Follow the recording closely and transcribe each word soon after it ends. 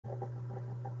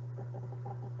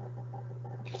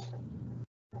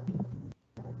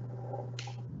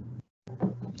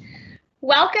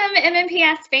Welcome,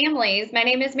 MMPS families. My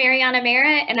name is Mariana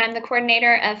Merritt, and I'm the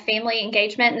coordinator of family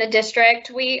engagement in the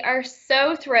district. We are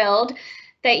so thrilled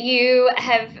that you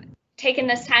have taken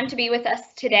this time to be with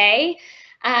us today.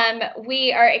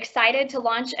 We are excited to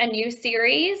launch a new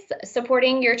series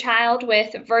supporting your child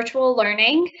with virtual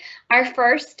learning. Our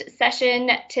first session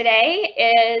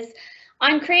today is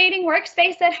on creating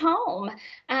workspace at home,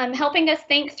 helping us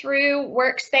think through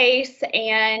workspace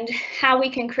and how we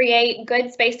can create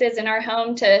good spaces in our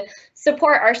home to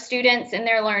support our students in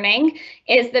their learning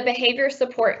is the behavior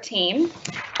support team.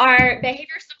 Our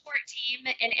behavior support team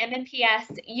in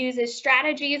MMPS uses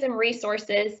strategies and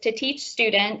resources to teach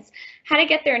students how to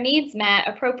get their needs met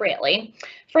appropriately.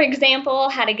 For example,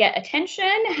 how to get attention,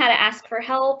 how to ask for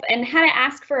help, and how to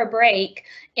ask for a break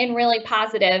in really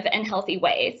positive and healthy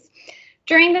ways.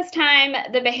 During this time,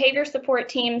 the behavior support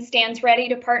team stands ready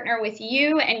to partner with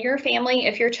you and your family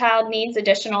if your child needs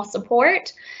additional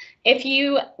support. If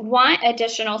you want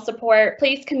additional support,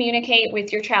 please communicate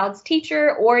with your child's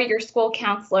teacher or your school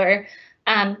counselor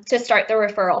to start the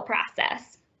referral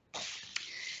process.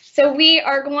 So we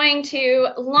are going to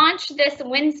launch this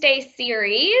Wednesday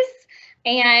series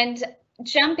and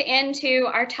jump into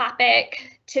our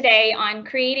topic today on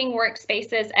creating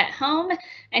workspaces at home.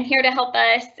 And here to help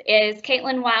us is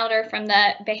Caitlin Wilder from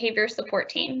the behavior support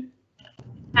team.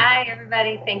 Hi,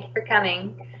 everybody. Thank you for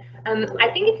coming.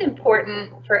 I think it's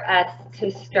important for us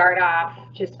to start off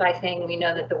just by saying we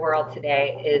know that the world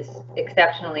today is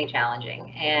exceptionally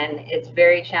challenging, and it's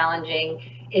very challenging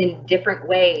in different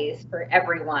ways for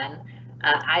everyone.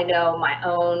 I know my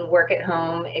own work at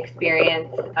home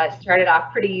experience started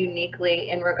off pretty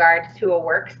uniquely in regards to a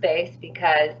workspace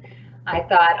because I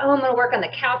thought, oh, I'm going to work on the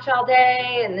couch all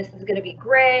day and this is going to be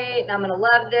great and I'm going to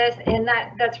love this. And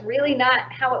that's really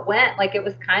not how it went. Like, it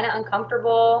was kind of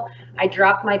uncomfortable. I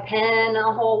dropped my pen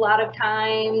a whole lot of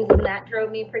times and that drove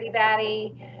me pretty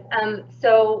batty.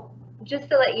 So just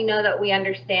to let you know that we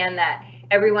understand that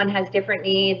everyone has different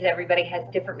needs, everybody has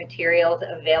different materials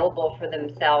available for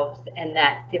themselves, and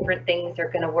that different things are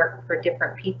going to work for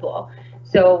different people.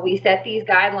 So we set these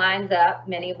guidelines up,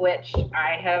 many of which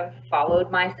I have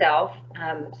followed myself.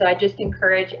 So I just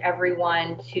encourage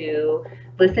everyone to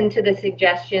listen to the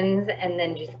suggestions and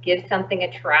then just give something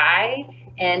a try.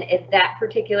 And if that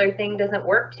particular thing doesn't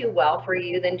work too well for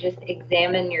you, then just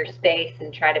examine your space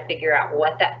and try to figure out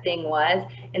what that thing was,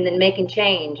 and then make a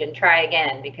change and try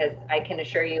again, because I can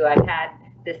assure you I've had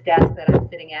this desk that I'm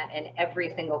sitting at in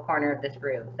every single corner of this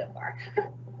room so far.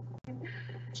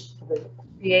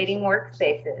 Creating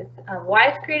workspaces.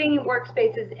 Why is creating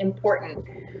workspaces important?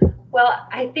 Well,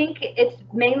 I think it's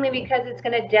mainly because it's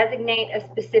going to designate a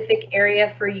specific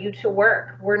area for you to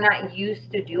work. We're not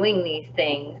used to doing these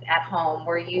things at home.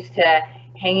 We're used to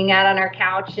hanging out on our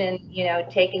couch and, you know,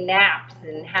 taking naps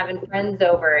and having friends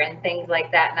over and things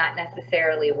like that, not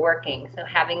necessarily working. So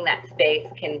having that space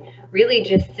can really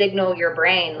just signal your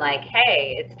brain like,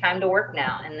 hey, it's time to work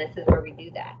now, and this is where we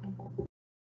do that.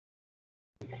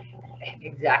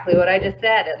 Exactly what I just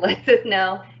said. It lets us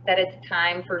know that it's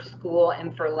time for school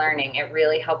and for learning. It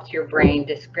really helps your brain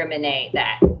discriminate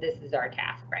that this is our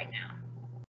task right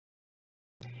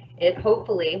now. It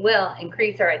hopefully will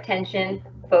increase our attention,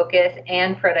 focus,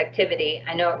 and productivity.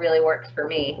 I know it really works for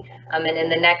me. And in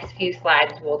the next few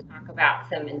slides, we'll talk about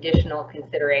some additional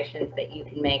considerations that you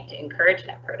can make to encourage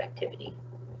that productivity.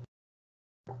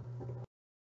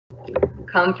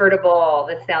 Comfortable.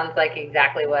 This sounds like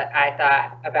exactly what I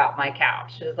thought about my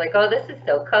couch. It was like, oh, this is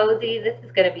so cozy. This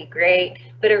is going to be great.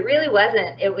 But it really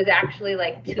wasn't. It was actually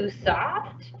like too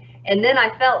soft. And then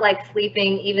I felt like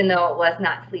sleeping, even though it was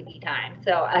not sleepy time.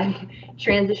 So I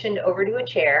transitioned over to a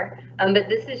chair. But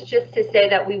this is just to say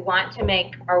that we want to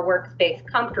make our workspace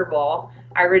comfortable.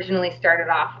 I originally started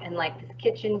off in like this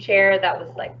kitchen chair that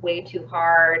was like way too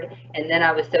hard, and then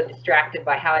I was so distracted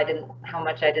by how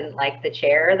much I didn't like the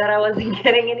chair that I wasn't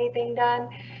getting anything done.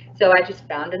 So I just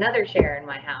found another chair in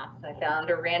my house. I found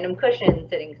a random cushion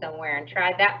sitting somewhere and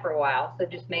tried that for a while. So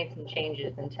just made some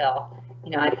changes until,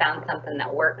 you know, I found something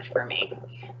that worked for me.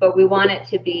 But we want it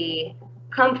to be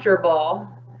comfortable,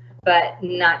 but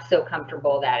not so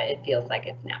comfortable that it feels like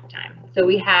it's nap time. So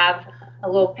we have a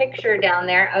little picture down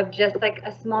there of just like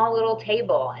a small little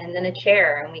table and then a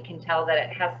chair, and we can tell that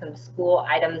it has some school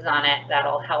items on it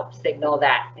that'll help signal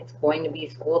that it's going to be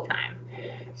school time.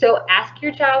 So ask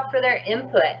your child for their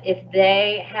input. If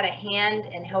they had a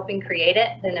hand in helping create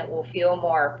it, then it will feel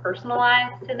more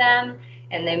personalized to them,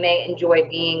 and they may enjoy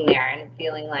being there and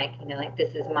feeling like, you know, like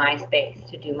this is my space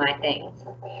to do my things.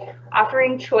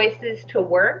 Offering choices to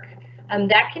work.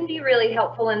 That can be really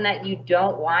helpful in that you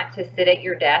don't want to sit at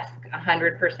your desk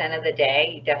 100% of the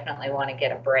day. You definitely want to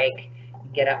get a break,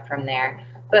 get up from there.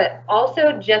 But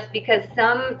also just because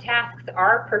some tasks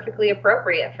are perfectly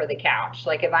appropriate for the couch.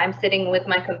 Like if I'm sitting with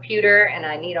my computer and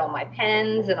I need all my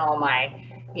pens and all my,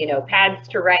 pads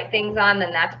to write things on,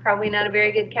 then that's probably not a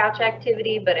very good couch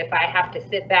activity. But if I have to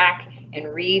sit back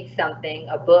and read something,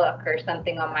 a book or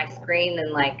something on my screen,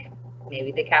 then like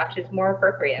maybe the couch is more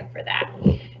appropriate for that.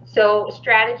 So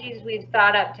strategies we've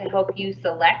thought up to help you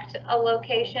select a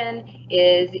location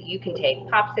is you can take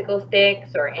popsicle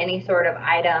sticks or any sort of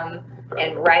item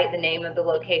and write the name of the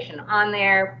location on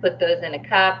there, put those in a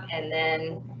cup, and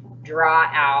then draw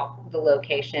out the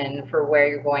location for where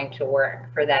you're going to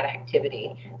work for that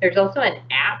activity. There's also an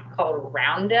app called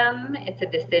Round'em. It's a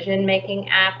decision-making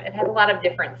app. It has a lot of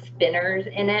different spinners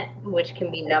in it, which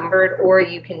can be numbered, or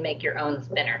you can make your own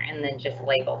spinner and then just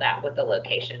label that with the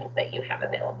locations that you have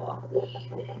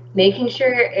available. Making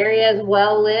sure your area is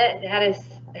well lit, that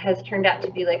has turned out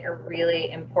to be like a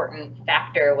really important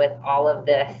factor with all of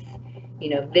this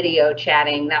video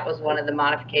chatting. That was one of the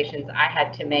modifications I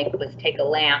had to make, was take a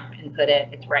lamp and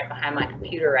it's right behind my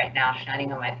computer right now,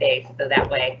 shining on my face, so that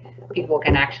way people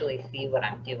can actually see what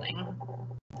I'm doing.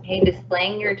 Hey,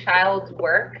 displaying your child's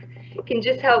work can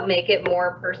just help make it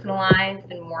more personalized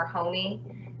and more homey.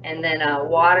 And then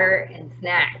water and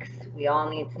snacks. We all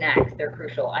need snacks. They're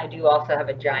crucial. I do also have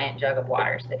a giant jug of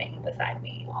water sitting beside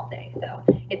me all day. So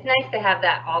it's nice to have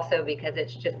that also, because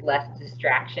it's just less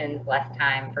distractions, less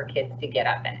time for kids to get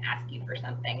up and ask you for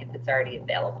something if it's already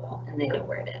available and they know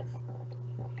where it is.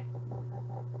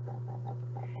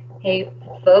 Hey,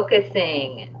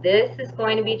 focusing. This is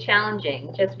going to be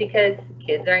challenging just because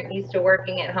kids aren't used to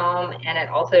working at home, and it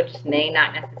also just may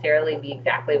not necessarily be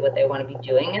exactly what they want to be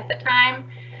doing at the time.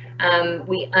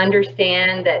 We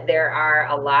understand that there are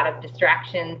a lot of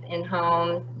distractions in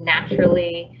homes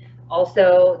naturally.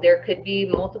 Also, there could be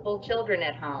multiple children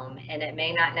at home, and it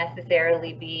may not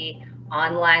necessarily be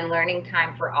online learning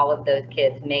time for all of those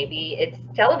kids. Maybe it's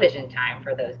television time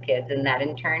for those kids, and that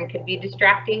in turn could be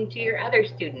distracting to your other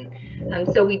student.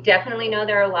 So we definitely know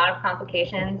there are a lot of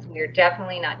complications. We are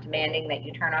definitely not demanding that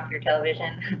you turn off your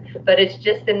television, but it's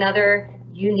just another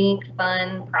unique,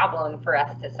 fun problem for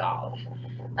us to solve.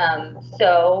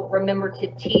 So remember to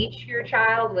teach your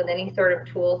child with any sort of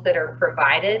tools that are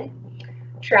provided.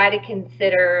 Try to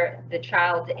consider the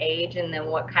child's age and then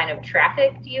what kind of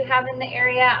traffic do you have in the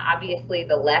area. Obviously,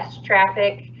 the less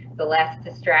traffic, the less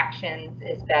distractions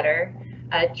is better.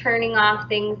 Turning off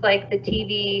things like the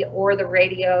TV or the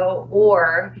radio,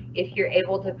 or if you're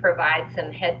able to provide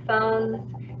some headphones,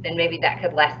 then maybe that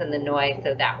could lessen the noise,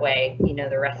 so that way,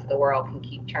 the rest of the world can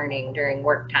keep turning during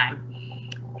work time.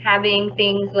 Having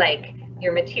things like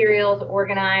your materials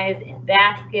organized in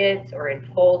baskets or in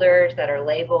folders that are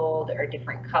labeled or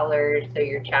different colors, so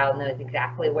your child knows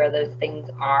exactly where those things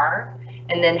are.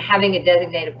 And then having a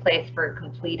designated place for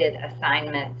completed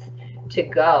assignments to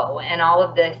go. And all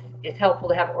of this is helpful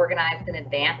to have organized in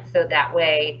advance, so that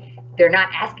way they're not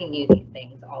asking you these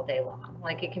things all day long.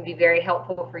 Like, it can be very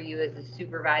helpful for you as a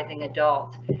supervising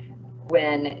adult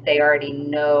when they already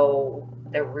know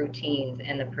the routines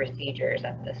and the procedures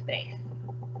of the space.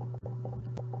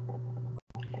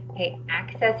 Okay,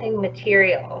 accessing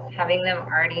materials, having them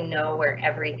already know where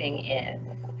everything is.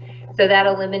 So that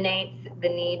eliminates the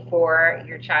need for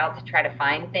your child to try to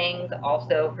find things,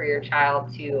 also for your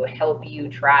child to help you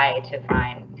try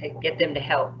to get them to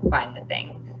help find the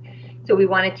things. So we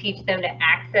want to teach them to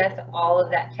access all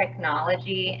of that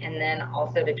technology, and then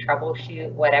also to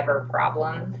troubleshoot whatever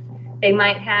problems they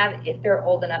might have if they're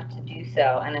old enough to do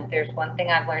so. And if there's one thing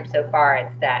I've learned so far,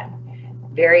 it's that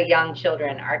very young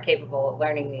children are capable of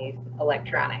learning these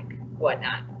electronic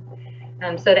whatnot.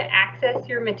 So to access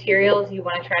your materials, you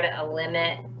want to try to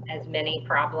limit as many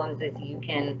problems as you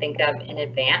can think of in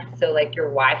advance. So like your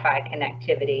Wi-Fi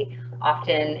connectivity,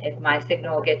 often if my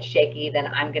signal gets shaky, then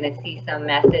I'm going to see some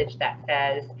message that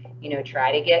says,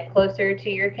 try to get closer to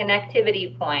your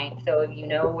connectivity point. So if you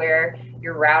know where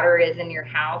your router is in your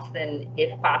house, then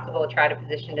if possible, try to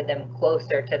position them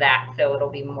closer to that, so it'll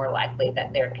be more likely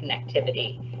that their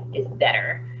connectivity is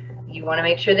better. You want to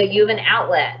make sure that you have an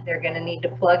outlet. They're going to need to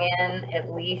plug in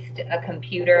at least a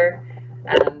computer,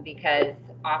 because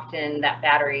often that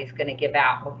battery is going to give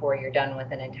out before you're done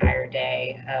with an entire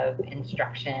day of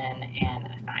instruction and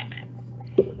assignments.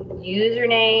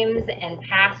 Usernames and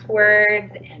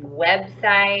passwords and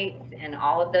websites and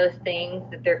all of those things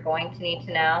that they're going to need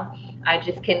to know. I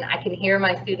can hear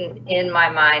my students in my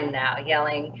mind now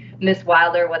yelling, "Miss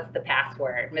Wilder, what's the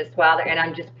password? Miss Wilder," and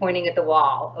I'm just pointing at the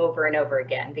wall over and over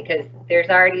again, because there's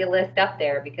already a list up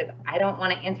there, because I don't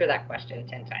want to answer that question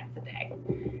 10 times a day.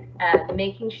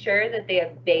 making sure that they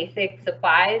have basic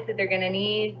supplies that they're going to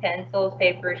need, pencils,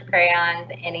 papers,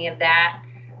 crayons, any of that,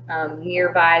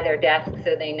 nearby their desk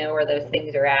so they know where those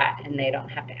things are at and they don't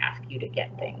have to ask you to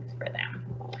get things for them.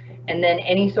 And then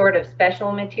any sort of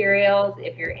special materials,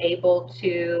 if you're able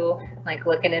to like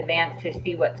look in advance to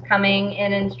see what's coming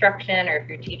in instruction, or if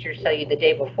your teachers tell you the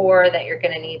day before that you're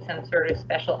going to need some sort of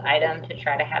special item, to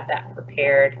try to have that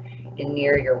prepared and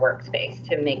near your workspace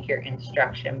to make your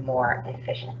instruction more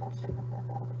efficient.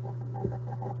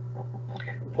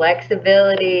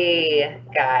 Flexibility,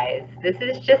 guys. This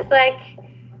is just like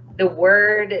the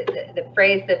word, the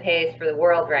phrase that pays for the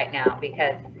world right now,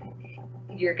 because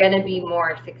you're going to be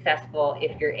more successful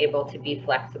if you're able to be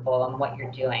flexible on what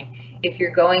you're doing. If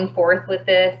you're going forth with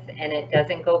this and it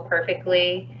doesn't go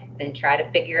perfectly, then try to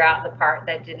figure out the part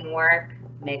that didn't work,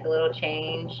 make a little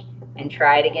change, and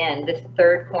try it again. This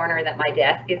third corner that my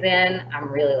desk is in,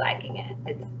 I'm really liking it.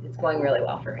 It's going really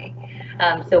well for me.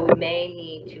 So we may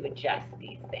need to adjust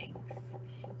these things.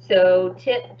 So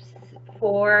tips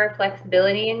for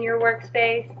flexibility in your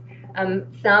workspace.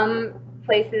 Some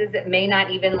places that may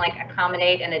not even like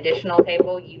accommodate an additional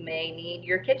table, you may need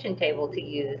your kitchen table to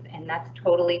use, and that's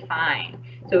totally fine.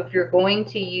 So if you're going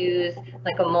to use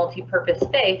like a multi-purpose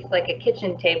space like a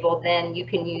kitchen table, then you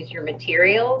can use your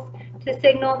materials to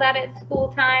signal that it's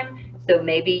school time. So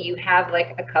maybe you have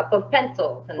like a cup of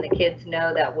pencils and the kids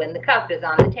know that when the cup is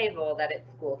on the table that it's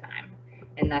school time,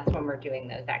 and that's when we're doing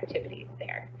those activities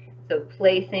there. So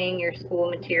placing your school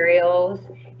materials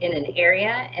in an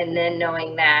area, and then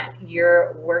knowing that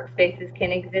your workspaces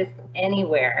can exist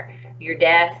anywhere, your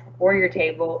desk or your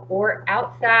table, or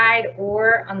outside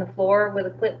or on the floor with a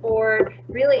clipboard,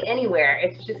 really anywhere.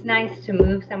 It's just nice to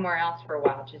move somewhere else for a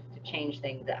while just to change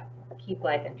things up. Keep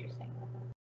life interesting.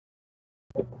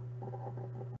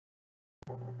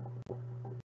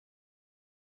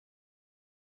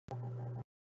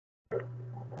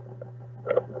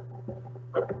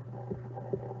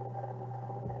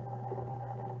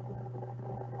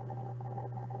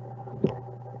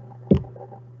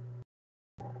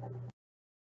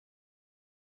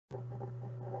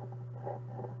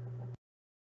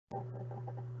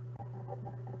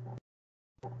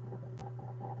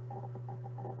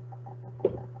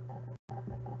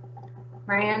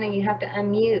 Mariana, you have to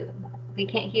unmute. We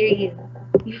can't hear you.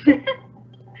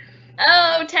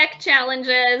 Oh, tech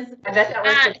challenges. I bet that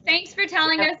was thanks for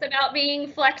telling us about being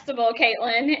flexible,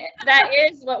 Caitlin. That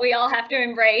is what we all have to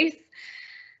embrace.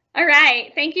 All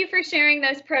right, thank you for sharing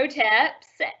those pro tips.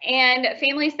 And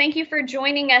families, thank you for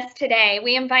joining us today.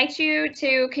 We invite you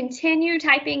to continue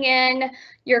typing in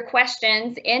your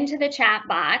questions into the chat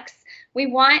box. We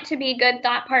want to be good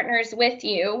thought partners with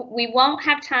you. We won't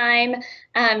have time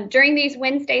during these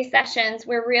Wednesday sessions.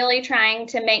 We're really trying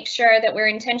to make sure that we're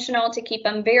intentional to keep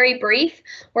them very brief.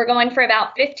 We're going for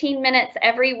about 15 minutes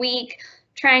every week,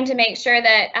 trying to make sure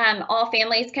that all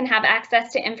families can have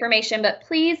access to information, but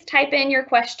please type in your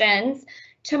questions.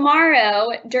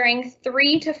 Tomorrow during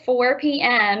 3 to 4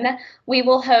 p.m., we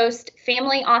will host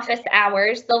family office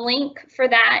hours. The link for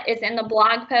that is in the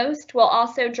blog post. We'll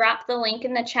also drop the link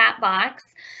in the chat box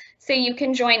so you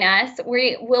can join us.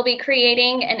 We will be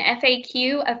creating an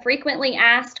FAQ, a frequently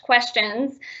asked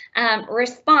questions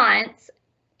response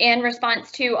in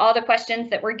response to all the questions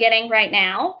that we're getting right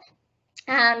now.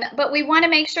 But we want to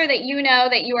make sure that you know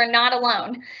that you are not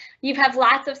alone. You have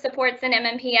lots of supports in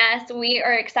MMPS. We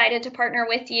are excited to partner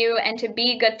with you and to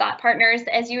be good thought partners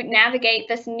as you navigate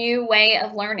this new way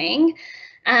of learning.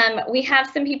 We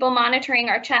have some people monitoring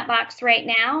our chat box right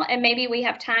now, and maybe we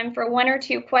have time for 1 or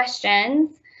 2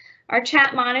 questions. Our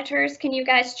chat monitors, can you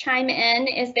guys chime in?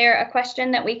 Is there a question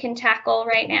that we can tackle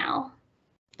right now?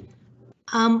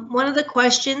 One of the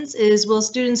questions is, will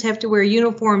students have to wear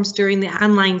uniforms during the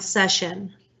online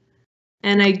session?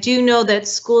 And I do know that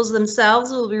schools themselves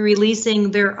will be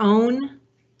releasing their own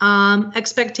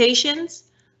expectations.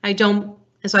 I don't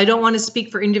want to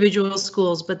speak for individual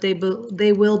schools, but they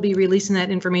will be releasing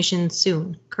that information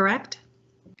soon, correct?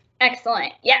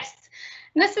 Excellent, yes.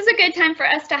 And this is a good time for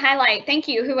us to highlight, thank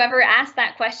you, whoever asked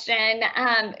that question,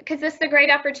 because this is a great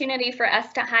opportunity for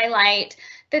us to highlight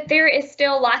that there is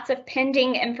still lots of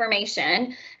pending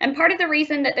information. And part of the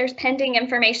reason that there's pending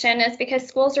information is because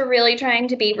schools are really trying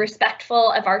to be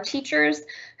respectful of our teachers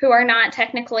who are not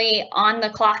technically on the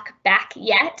clock back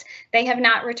yet. They have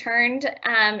not returned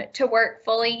to work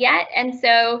fully yet. And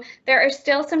so there are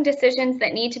still some decisions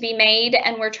that need to be made,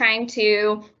 and we're trying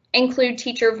to include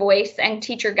teacher voice and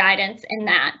teacher guidance in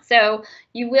that. So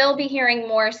you will be hearing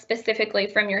more specifically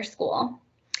from your school.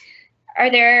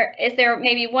 Is there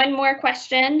maybe one more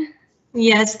question?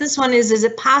 Yes, this one is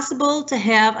it possible to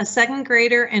have a 2nd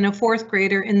grader and a 4th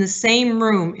grader in the same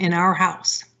room in our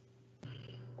house?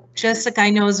 Jessica, I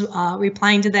know, is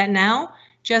replying to that now.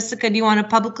 Jessica, do you want to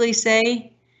publicly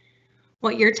say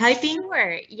what you're typing?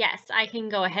 Sure, yes, I can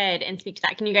go ahead and speak to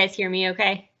that. Can you guys hear me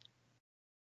okay?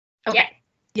 Okay.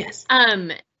 Yes.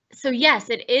 So yes,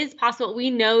 it is possible.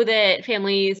 We know that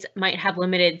families might have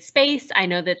limited space. I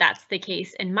know that that's the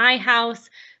case in my house.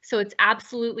 So it's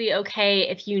absolutely okay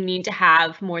if you need to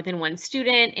have more than one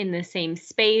student in the same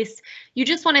space. You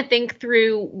just want to think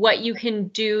through what you can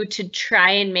do to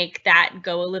try and make that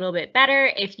go a little bit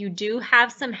better. If you do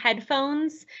have some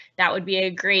headphones, that would be a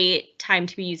great time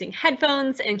to be using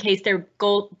headphones in case they're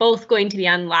both going to be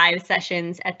on live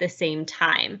sessions at the same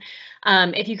time.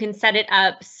 If you can set it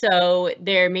up so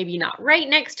they're maybe not right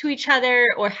next to each other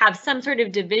or have some sort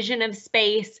of division of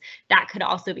space, that could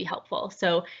also be helpful.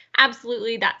 So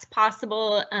absolutely, that's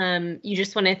possible. You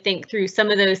just want to think through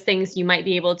some of those things you might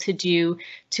be able to do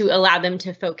to allow them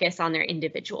to focus on their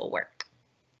individual work.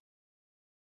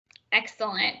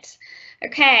 Excellent.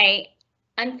 Okay.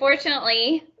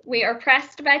 Unfortunately, we are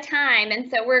pressed by time, and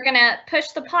so we're going to push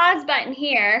the pause button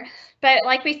here. But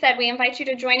like we said, we invite you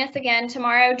to join us again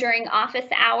tomorrow during office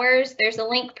hours. There's a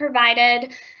link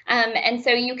provided, and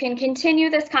so you can continue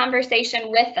this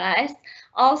conversation with us.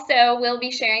 Also, we'll be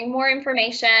sharing more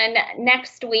information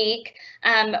next week,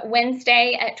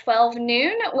 Wednesday at 12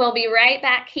 noon. We'll be right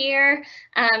back here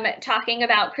talking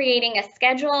about creating a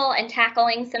schedule and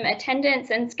tackling some attendance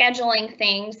and scheduling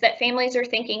things that families are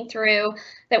thinking through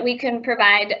that we can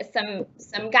provide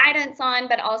some guidance on,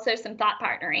 but also some thought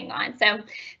partnering on. So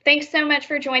thanks so much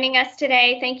for joining us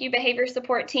today. Thank you, Behavior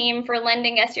Support Team, for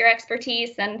lending us your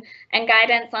expertise and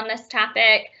guidance on this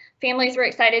topic. Families were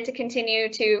excited to continue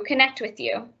to connect with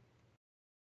you.